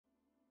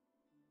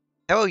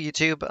Hello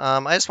YouTube.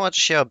 I just wanted to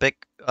share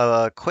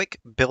a quick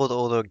build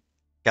order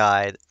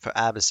guide for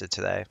ABBASID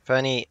today. For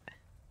any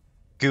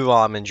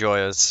Guam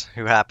enjoyers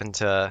who happen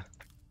to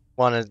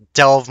want to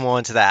delve more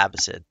into the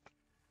ABBASID.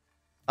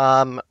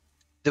 Um,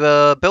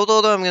 the build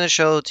order I'm going to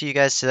show to you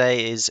guys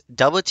today is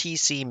Abba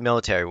TC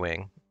Military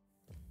Wing.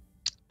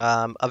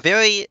 A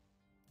very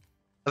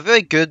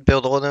good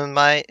build order in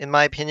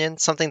my opinion.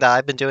 Something that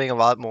I've been doing a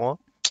lot more.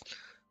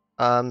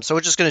 So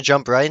we're just going to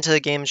jump right into the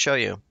game and show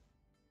you.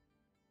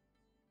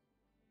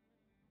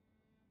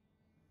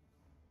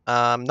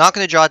 I'm not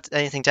going to jot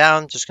anything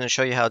down. Just going to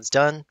show you how it's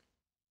done.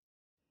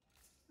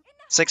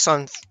 6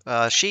 on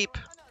sheep.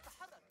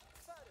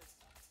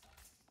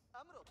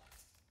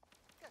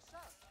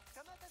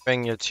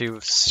 Bring your 2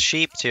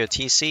 sheep to your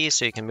TC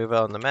so you can move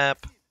out on the map,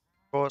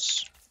 of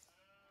course.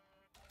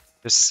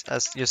 Your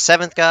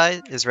 7th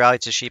guy is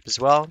rallied to sheep as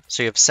well,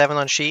 so you have 7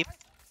 on sheep.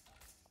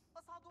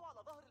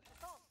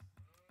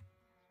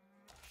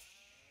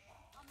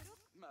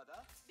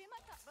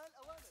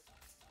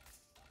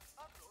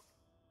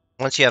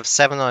 Once you have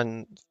 7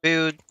 on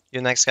food,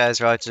 your next guy is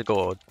rallied to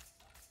gold.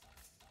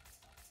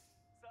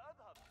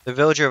 The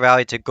villager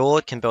rallied to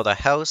gold can build a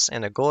house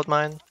and a gold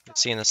mine. You'll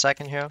see in a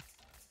second here.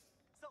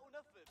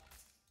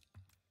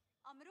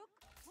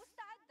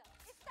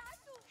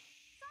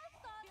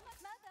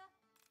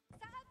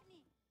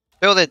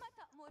 Build it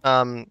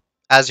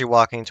as you're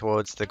walking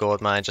towards the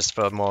gold mine just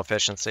for more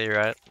efficiency,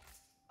 right?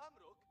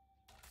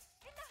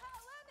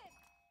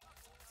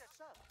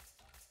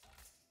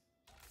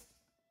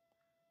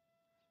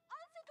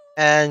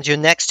 And your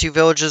next 2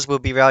 villages will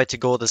be rallied to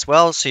gold as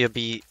well, so you'll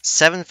be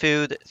 7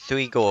 food,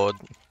 3 gold.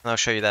 I'll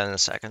show you that in a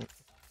second.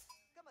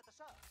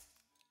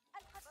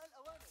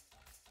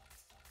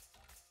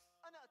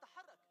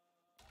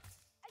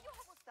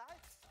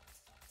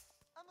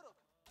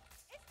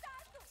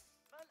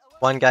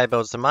 One guy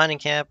builds the mining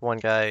camp, one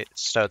guy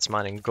starts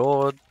mining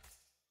gold.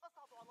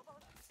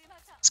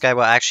 This guy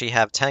will actually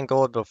have 10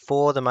 gold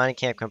before the mining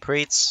camp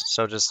completes,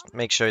 so just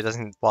make sure he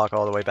doesn't walk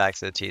all the way back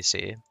to the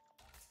TC.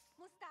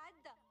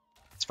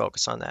 Let's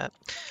focus on that.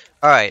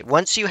 Alright,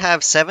 once you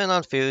have 7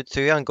 on food,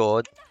 3 on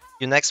gold,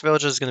 your next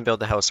villager is going to build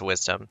the House of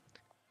Wisdom.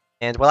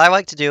 And what I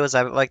like to do is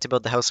I like to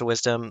build the House of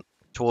Wisdom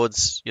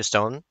towards your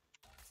stone,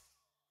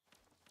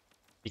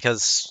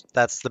 because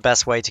that's the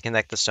best way to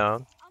connect the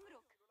stone.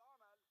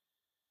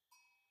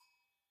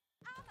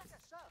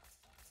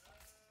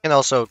 You can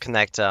also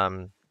connect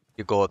your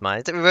gold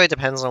mine. It really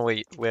depends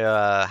on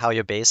how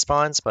your base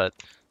spawns, but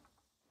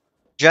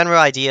general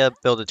idea,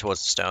 build it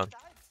towards the stone.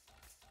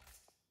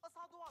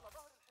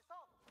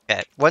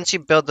 Okay, once you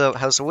build the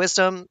House of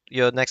Wisdom,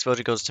 your next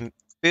villager goes to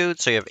food,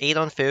 so you have 8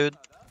 on food,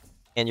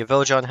 and your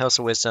villager on House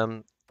of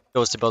Wisdom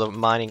goes to build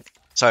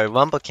a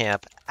lumber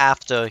camp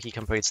after he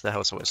completes the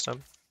House of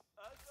Wisdom.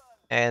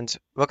 And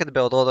look at the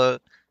build order: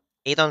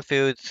 8 on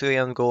food, 3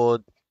 on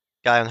gold,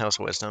 guy on House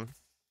of Wisdom.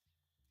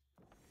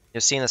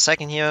 You'll see in a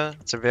second here,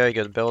 it's a very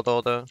good build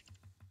order.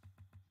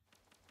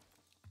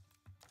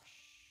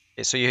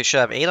 Okay, so you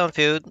should have 8 on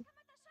food.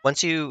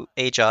 Once you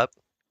age up,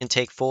 you can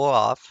take 4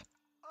 off.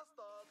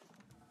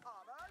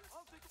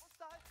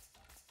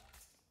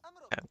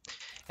 Okay.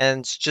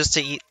 And just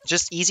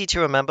easy to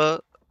remember,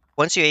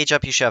 once you age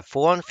up, you should have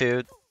 4 on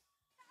food,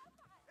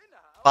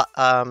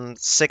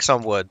 6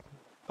 on wood. It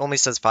only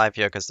says 5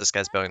 here because this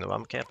guy's building the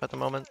rum camp at the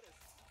moment.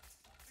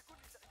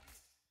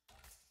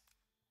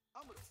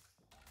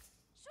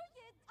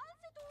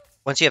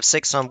 Once you have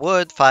 6 on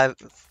wood, 4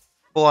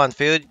 on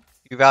food,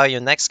 you rally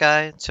your next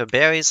guy to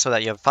berries so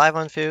that you have 5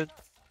 on food.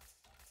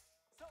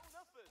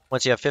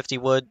 Once you have 50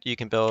 wood, you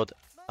can build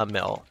a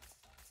mill.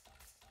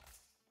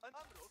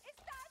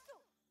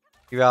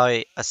 You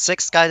rally a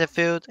 6th guy to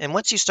food, and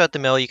once you start the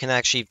mill, you can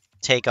actually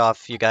take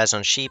off you guys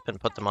on sheep and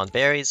put them on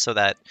berries so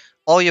that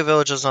all your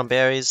villagers on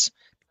berries,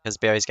 because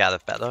berries gather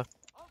better.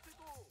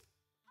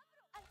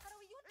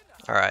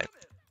 Alright.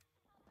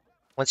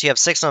 Once you have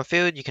 6 on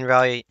food, you can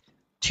rally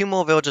 2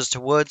 more villagers to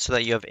wood so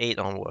that you have 8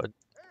 on wood.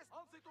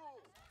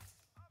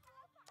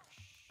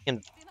 You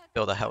can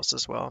build a house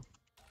as well,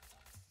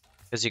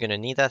 because you're going to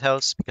need that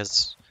house,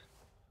 because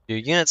your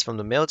units from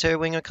the military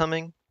wing are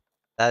coming.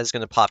 That is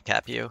going to pop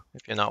cap you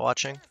if you're not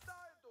watching.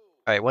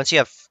 Alright, once you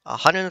have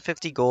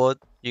 150 gold,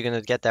 you're going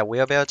to get that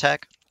wheelbarrow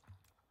attack.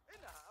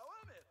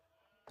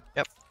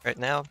 Yep, right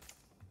now.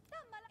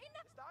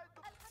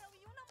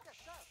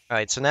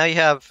 Alright, so now you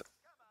have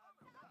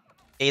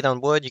 8 on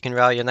wood, you can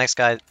rally your next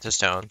guy to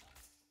stone.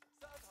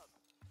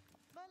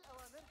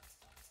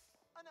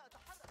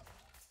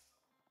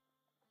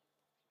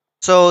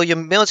 So your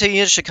military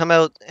unit should come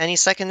out any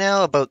second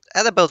now,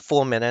 at about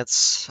 4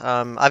 minutes.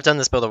 I've done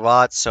this build a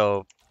lot,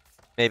 so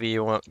maybe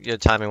your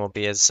timing won't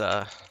be as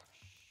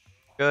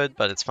good,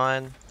 but it's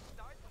fine.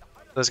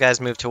 Those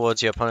guys move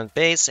towards your opponent's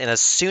base, and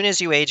as soon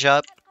as you age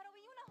up,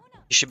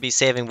 you should be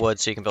saving wood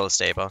so you can build a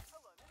stable.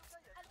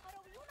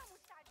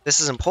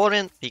 This is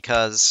important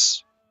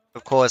because,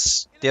 of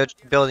course, they're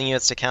building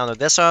units to counter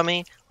this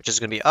army, which is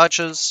going to be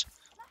archers.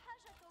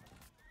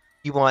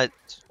 You want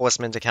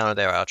horsemen to counter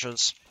their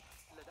archers.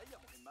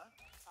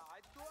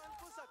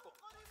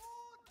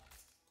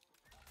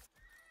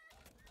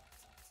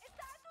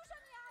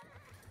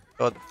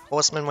 Build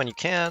horsemen when you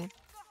can.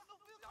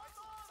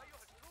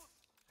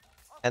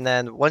 And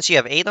then once you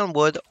have 8 on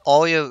wood,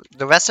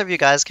 the rest of you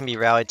guys can be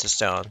rallied to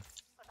stone.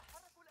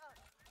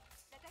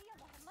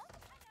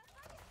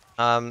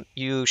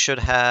 You should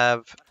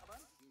have...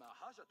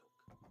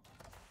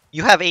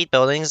 You have 8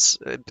 buildings.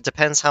 It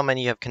depends how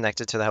many you have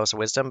connected to the House of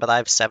Wisdom, but I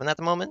have 7 at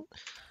the moment.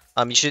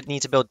 You should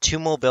need to build 2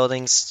 more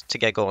buildings to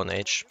get Golden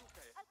Age.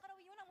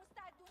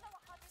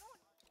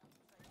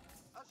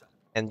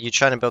 And you're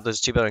trying to build those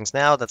 2 buildings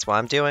now, that's what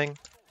I'm doing.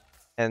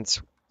 And,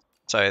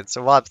 sorry, it's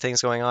a lot of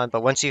things going on,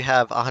 but once you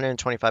have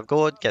 125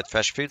 gold, get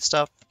fresh food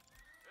stuff.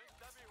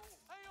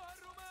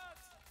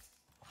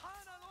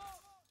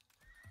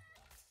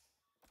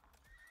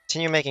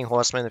 Continue making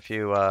horsemen if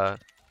you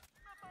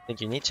think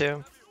you need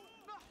to.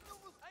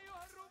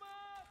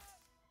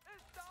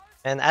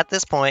 And at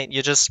this point,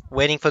 you're just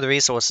waiting for the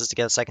resources to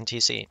get a second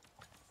TC.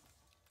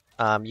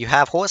 You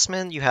have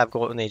horsemen, you have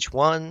Golden Age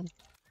 1.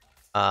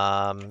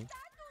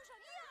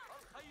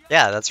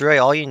 Yeah, that's really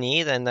all you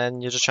need, and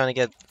then you're just trying to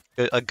get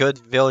a good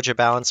villager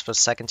balance for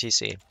second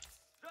TC.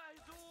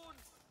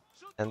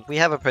 And we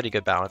have a pretty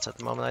good balance at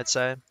the moment, I'd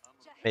say.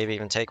 Maybe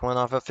even take one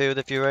off of food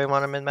if you really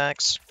want to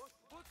min-max.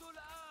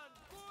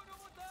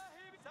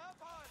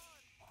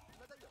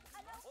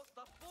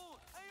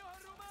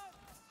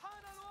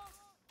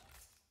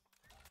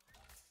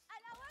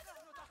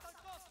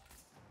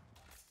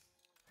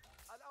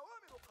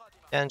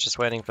 And just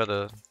waiting for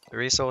the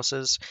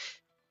resources.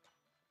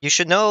 You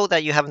should know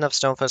that you have enough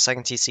stone for a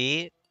second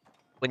TC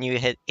when you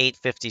hit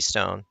 850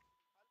 stone.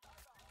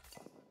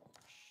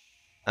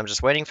 I'm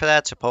just waiting for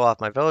that to pull off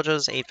my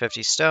villagers.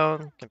 850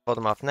 stone. Can pull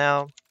them off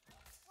now.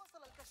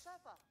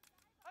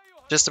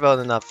 Just about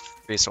enough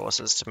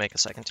resources to make a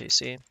second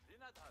TC.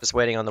 Just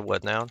waiting on the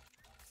wood now.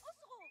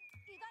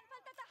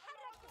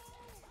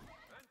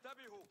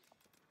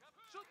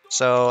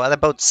 So at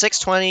about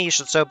 620, you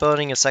should start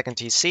building a second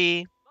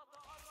TC.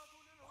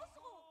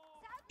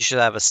 You should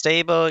have a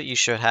stable, you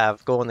should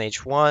have Golden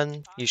Age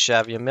 1, you should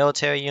have your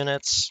military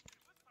units.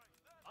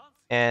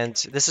 And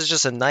this is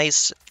just a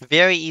nice,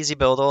 very easy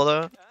build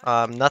order.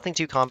 Nothing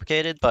too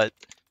complicated, but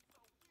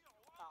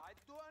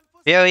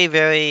very,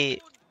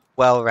 very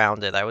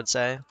well-rounded, I would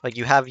say. Like,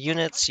 you have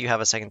units, you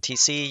have a second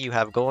TC, you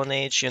have Golden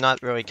Age, you're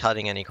not really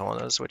cutting any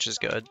corners, which is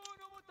good.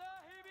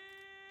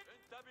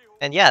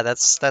 And yeah,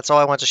 that's all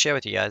I want to share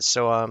with you guys.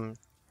 So, I'm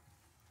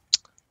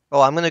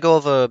gonna go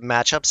over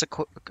matchups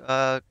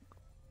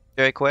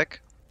very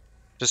quick,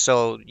 just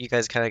so you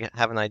guys kind of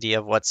have an idea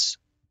of what's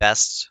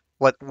best,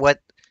 what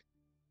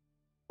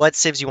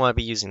civs you want to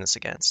be using this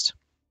against.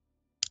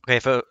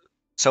 Okay,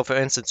 so for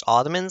instance,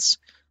 Ottomans,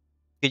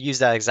 you could use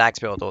that exact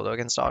build order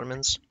against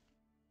Ottomans.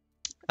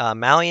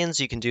 Malians,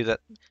 you can do that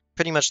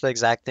pretty much the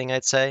exact thing,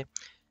 I'd say.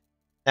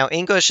 Now,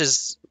 English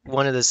is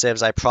one of the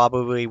civs I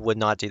probably would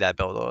not do that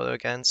build order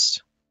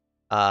against.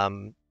 There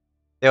are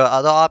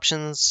other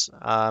options,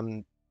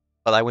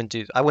 but I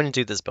wouldn't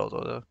do this build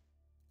order.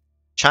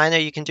 China,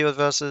 you can do it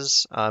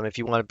versus, if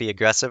you want to be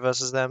aggressive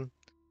versus them.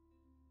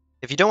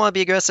 If you don't want to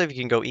be aggressive, you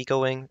can go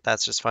Eco-Wing.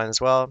 That's just fine as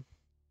well.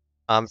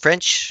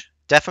 French,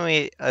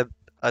 definitely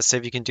a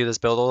civ you can do this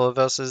build order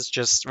versus.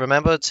 Just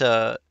remember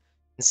to,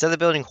 instead of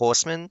building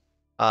horsemen,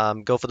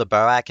 go for the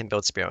Barak and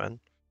build spearmen.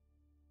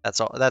 That's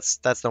all. That's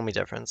the only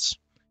difference.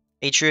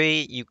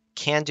 Atri, you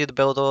can do the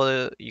build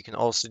order. You can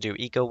also do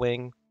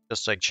Eco-Wing,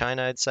 just like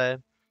China, I'd say.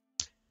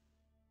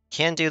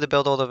 Can do the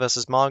build order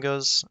versus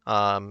Mongols.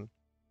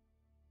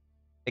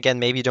 Again,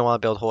 maybe you don't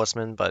want to build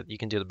horsemen, but you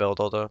can do the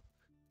build order.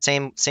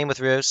 Same with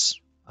Rus.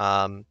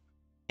 Can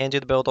do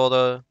the build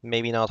order,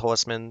 maybe not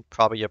horsemen,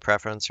 probably your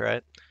preference,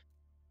 right?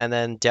 And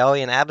then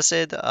Delhi and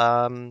Abbasid,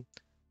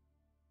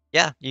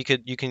 yeah, you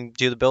can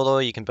do the build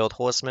order, you can build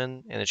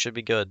horsemen, and it should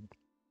be good.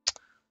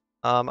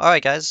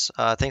 Alright guys,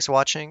 thanks for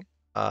watching.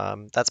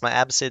 That's my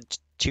ABBASID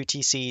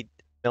 2TC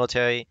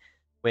military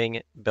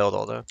wing build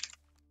order.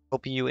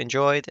 Hope you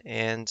enjoyed,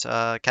 and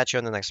catch you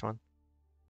on the next one.